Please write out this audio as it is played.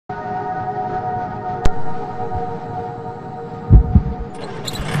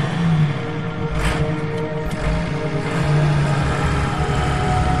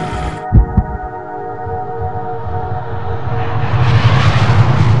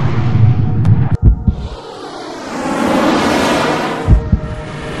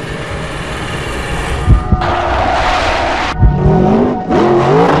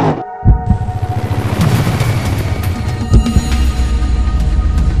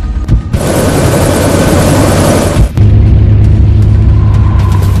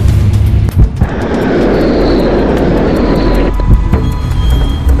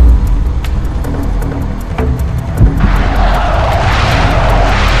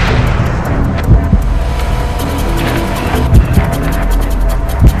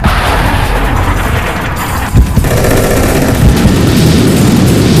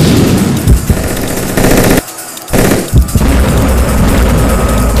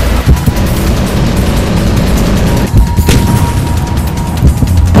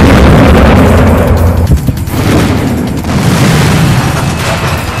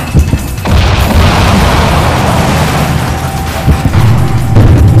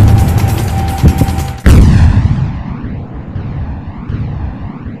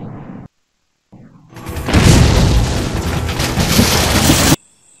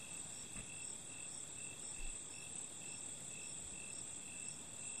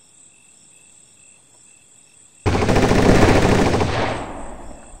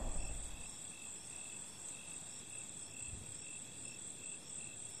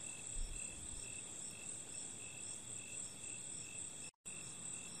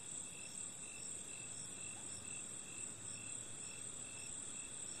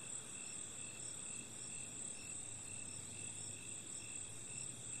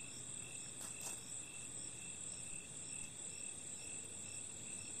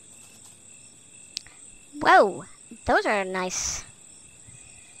Whoa! Those are a nice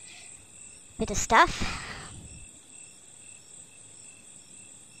bit of stuff.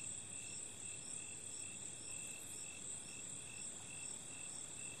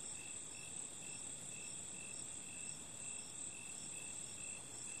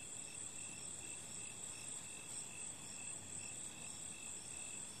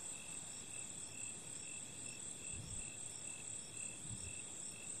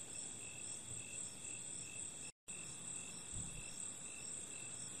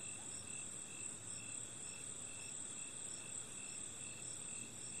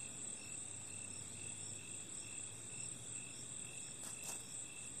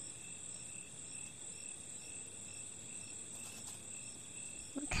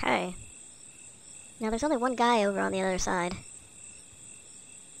 Okay. Now there's only one guy over on the other side.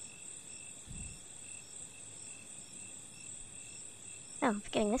 Oh, I'm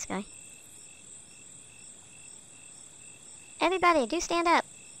forgetting this guy. Everybody, do stand up!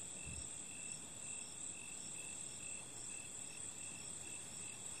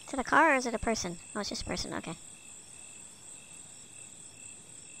 Is it a car or is it a person? Oh, it's just a person, okay.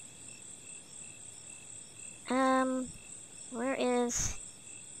 Where is...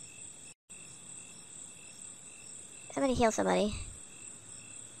 Somebody heal somebody.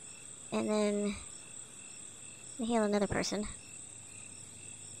 And then... heal another person.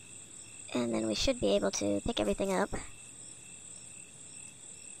 And then we should be able to pick everything up.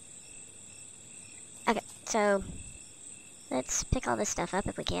 Okay, so... let's pick all this stuff up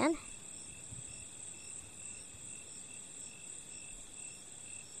if we can.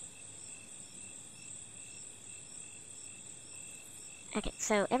 Okay,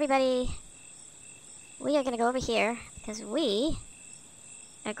 so everybody, we are going to go over here because we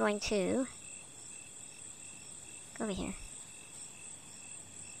are going to go over here.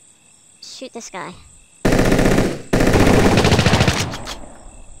 Shoot this guy.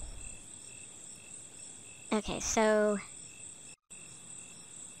 Okay, so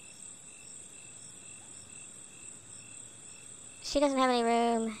she doesn't have any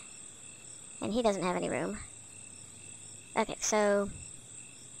room, and he doesn't have any room. Okay, so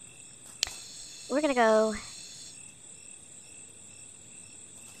we're gonna go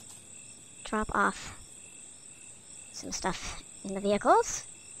drop off some stuff in the vehicles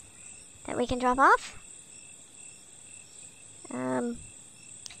that we can drop off.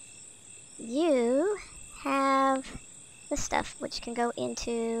 You have this stuff which can go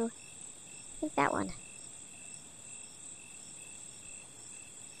into, I think, that one.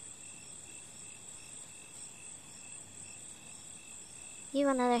 You,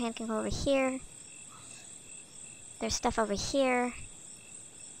 on the other hand, can go over here. There's stuff over here.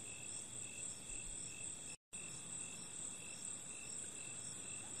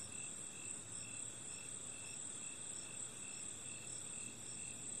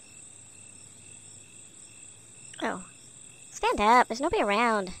 Oh. Stand up. There's nobody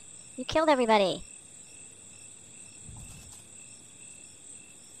around. You killed everybody.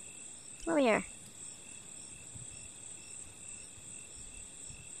 Come over here.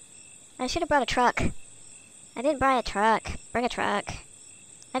 I should have brought a truck. I didn't buy a truck. Bring a truck.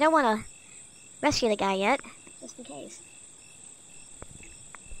 I don't want to rescue the guy yet, just in case.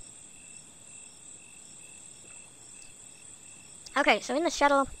 Okay, so in the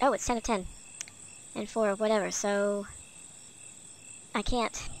shuttle... oh, it's 10 of 10. And 4 of whatever, so... I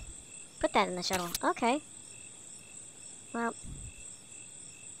can't put that in the shuttle. Okay. Well...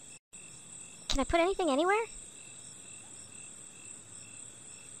 can I put anything anywhere?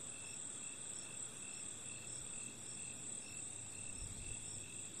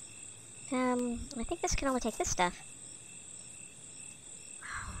 I think this can only take this stuff.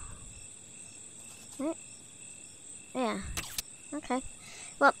 Right? Yeah. Okay.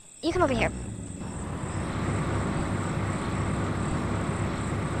 Well, you come over here.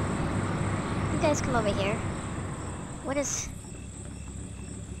 You guys come over here. What is...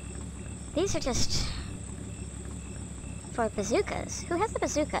 these are just... for bazookas. Who has a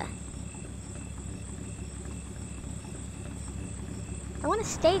bazooka? I want to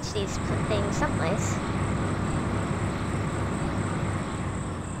stage these things someplace.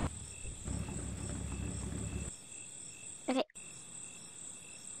 Okay.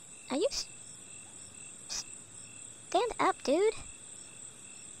 Are you... stand up, dude?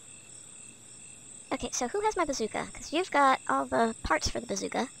 Okay, so who has my bazooka? Because you've got all the parts for the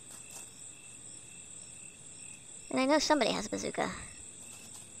bazooka. And I know somebody has a bazooka.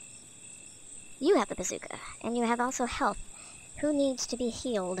 You have the bazooka. And you have also health. Who needs to be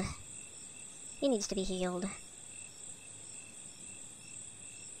healed? He needs to be healed.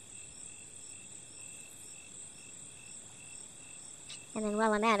 And then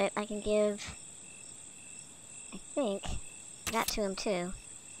while I'm at it, I can give, I think, that to him too.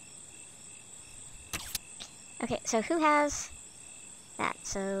 Okay, so who has that?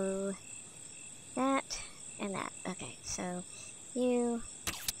 So that and that. Okay, so you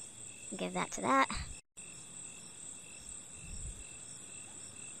give that to that.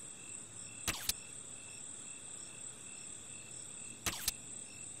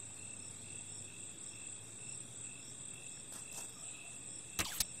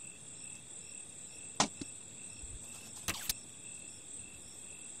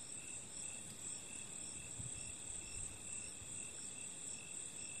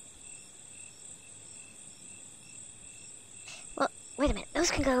 Well, wait a minute. Those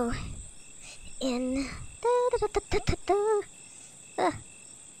can go in.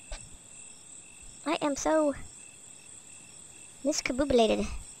 I am so miscabubulated.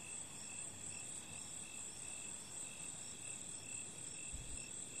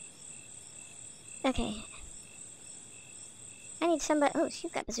 Okay. I need somebody. Oh,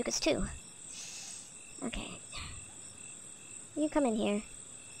 you've got bazookas too. Okay. You come in here.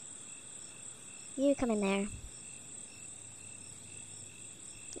 You come in there.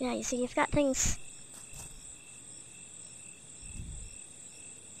 Yeah, you see, you've got things.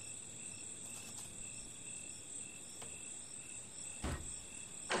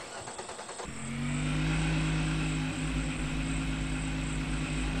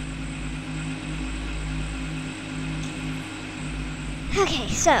 Okay,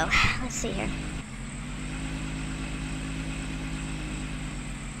 so, let's see here.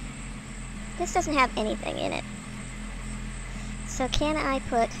 This doesn't have anything in it. So can I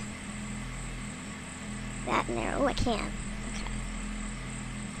put that in there? Oh, I can. Okay.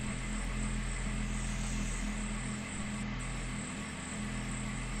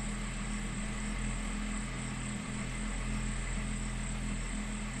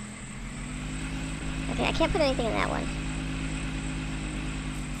 Okay, I can't put anything in that one.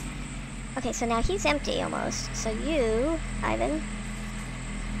 Okay, so now he's empty almost. So you, Ivan,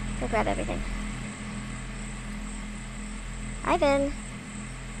 go grab everything. Ivan!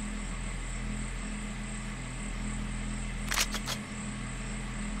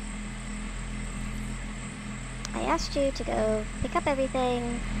 I asked you to go pick up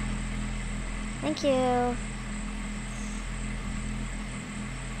everything. Thank you.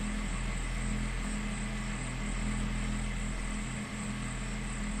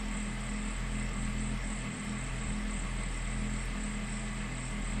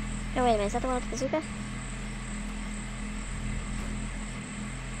 Oh, wait a minute, is that the one with the bazooka?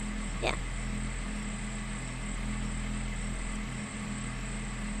 Yeah.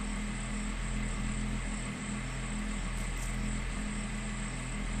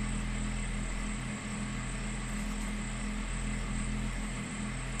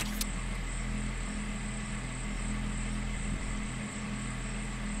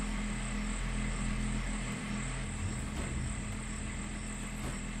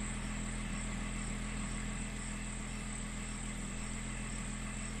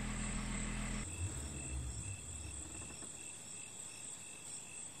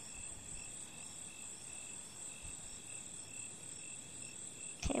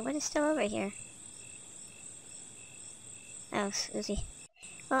 Okay, what is still over here? Oh, Susie.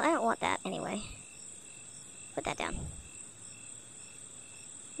 Well, I don't want that anyway. Put that down.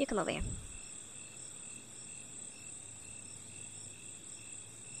 You come over here.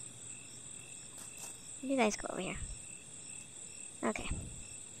 You guys come over here. Okay.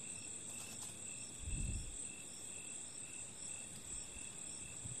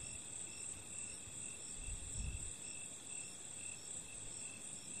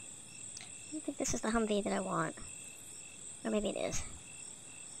 I don't think this is the Humvee that I want. Or maybe it is.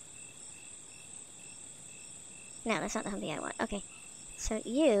 No, that's not the Humvee I want. Okay. So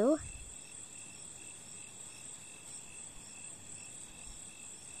you...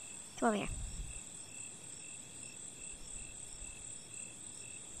 come over here.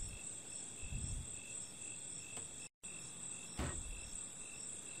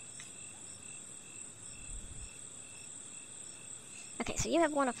 Okay, so you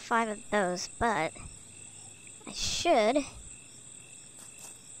have one of 5 of those, but I should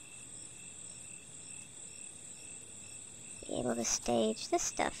be able to stage this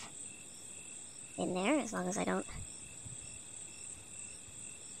stuff in there, as long as I don't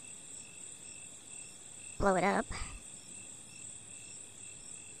blow it up.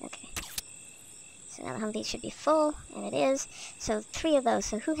 Okay. So now the Humvee should be full, and it is. So 3 of those.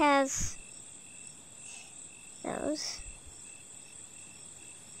 So who has those?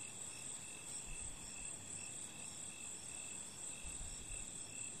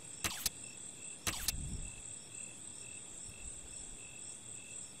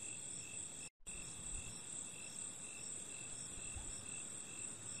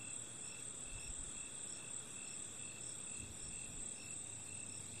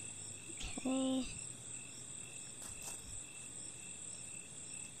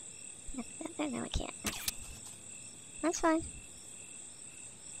 No, I can't. Okay. That's fine.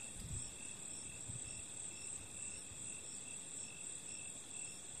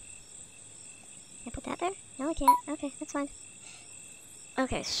 Can I put that there? No, I can't. Okay, that's fine.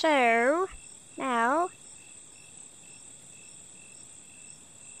 Okay, so now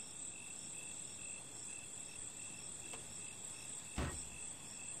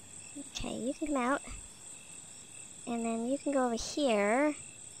okay, you can come out. And then you can go over here.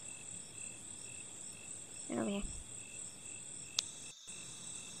 And over here.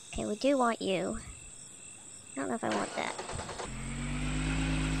 Okay, we do want you. I don't know if I want that.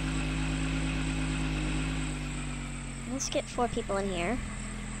 Let's get 4 people in here.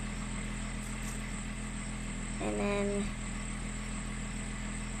 And then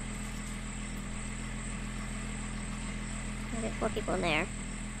we'll get 4 people in there.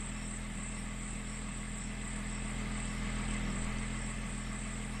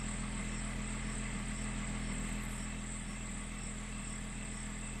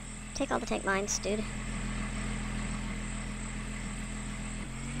 Take all the tank mines, dude.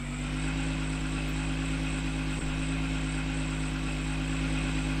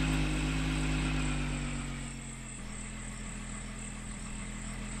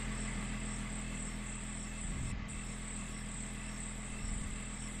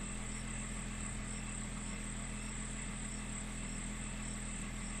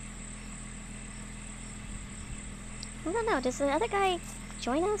 I don't know, does the other guy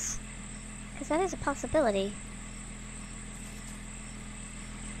join us? Because that is a possibility.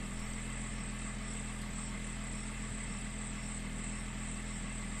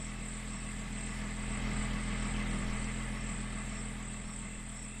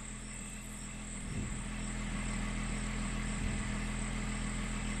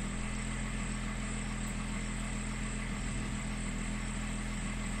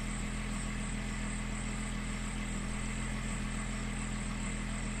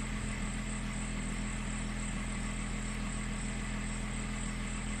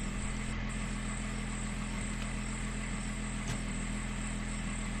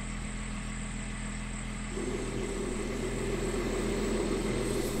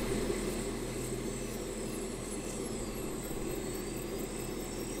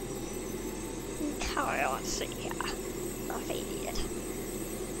 Okay, let's see here. I'll save it.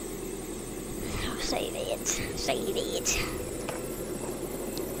 I'll save it. Save it.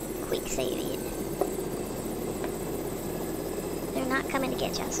 Quick save it. They're not coming to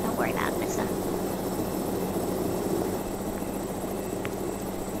get you, so don't worry about it, mister.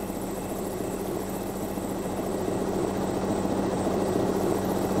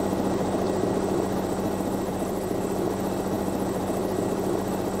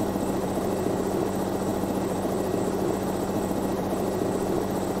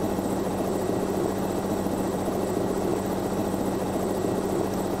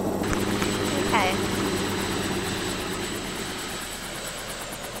 Okay.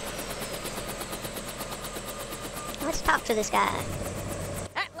 Let's talk to this guy.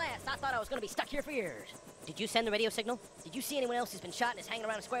 At last, I thought I was going to be stuck here for years. Did you send the radio signal? Did you see anyone else who's been shot and is hanging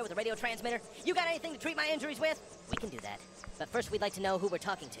around a square with a radio transmitter? You got anything to treat my injuries with? We can do that. But first, we'd like to know who we're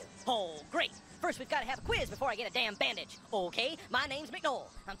talking to. Oh, great. First, we've got to have a quiz before I get a damn bandage. Okay, my name's McNoll.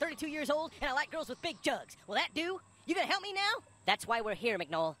 I'm 32 years old, and I like girls with big jugs. Will that do? You gonna help me now? That's why we're here,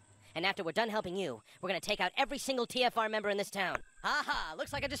 McNoll. And after we're done helping you, we're gonna take out every single TFR member in this town. Aha!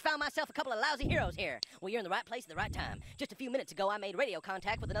 Looks like I just found myself a couple of lousy heroes here. Well, you're in the right place at the right time. Just a few minutes ago, I made radio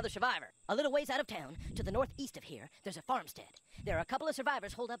contact with another survivor. A little ways out of town, to the northeast of here, there's a farmstead. There are a couple of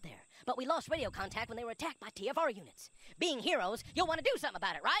survivors holed up there, but we lost radio contact when they were attacked by TFR units. Being heroes, you'll want to do something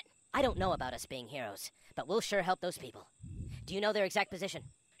about it, right? I don't know about us being heroes, but we'll sure help those people. Do you know their exact position?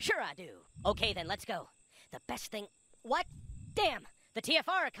 Sure I do. Okay, then let's go. The best thing... What? Damn! The TFR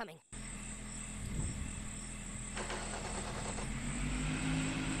are coming.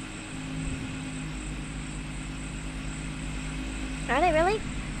 Are they really?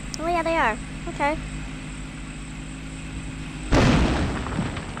 Oh yeah, they are. Okay.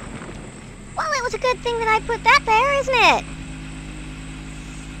 Well, it was a good thing that I put that there, isn't it?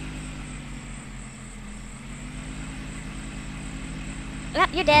 Oh,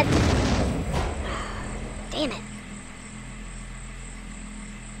 you're dead. Damn it.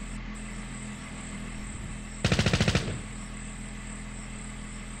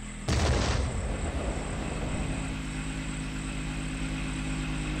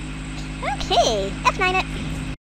 Okay, F9 it.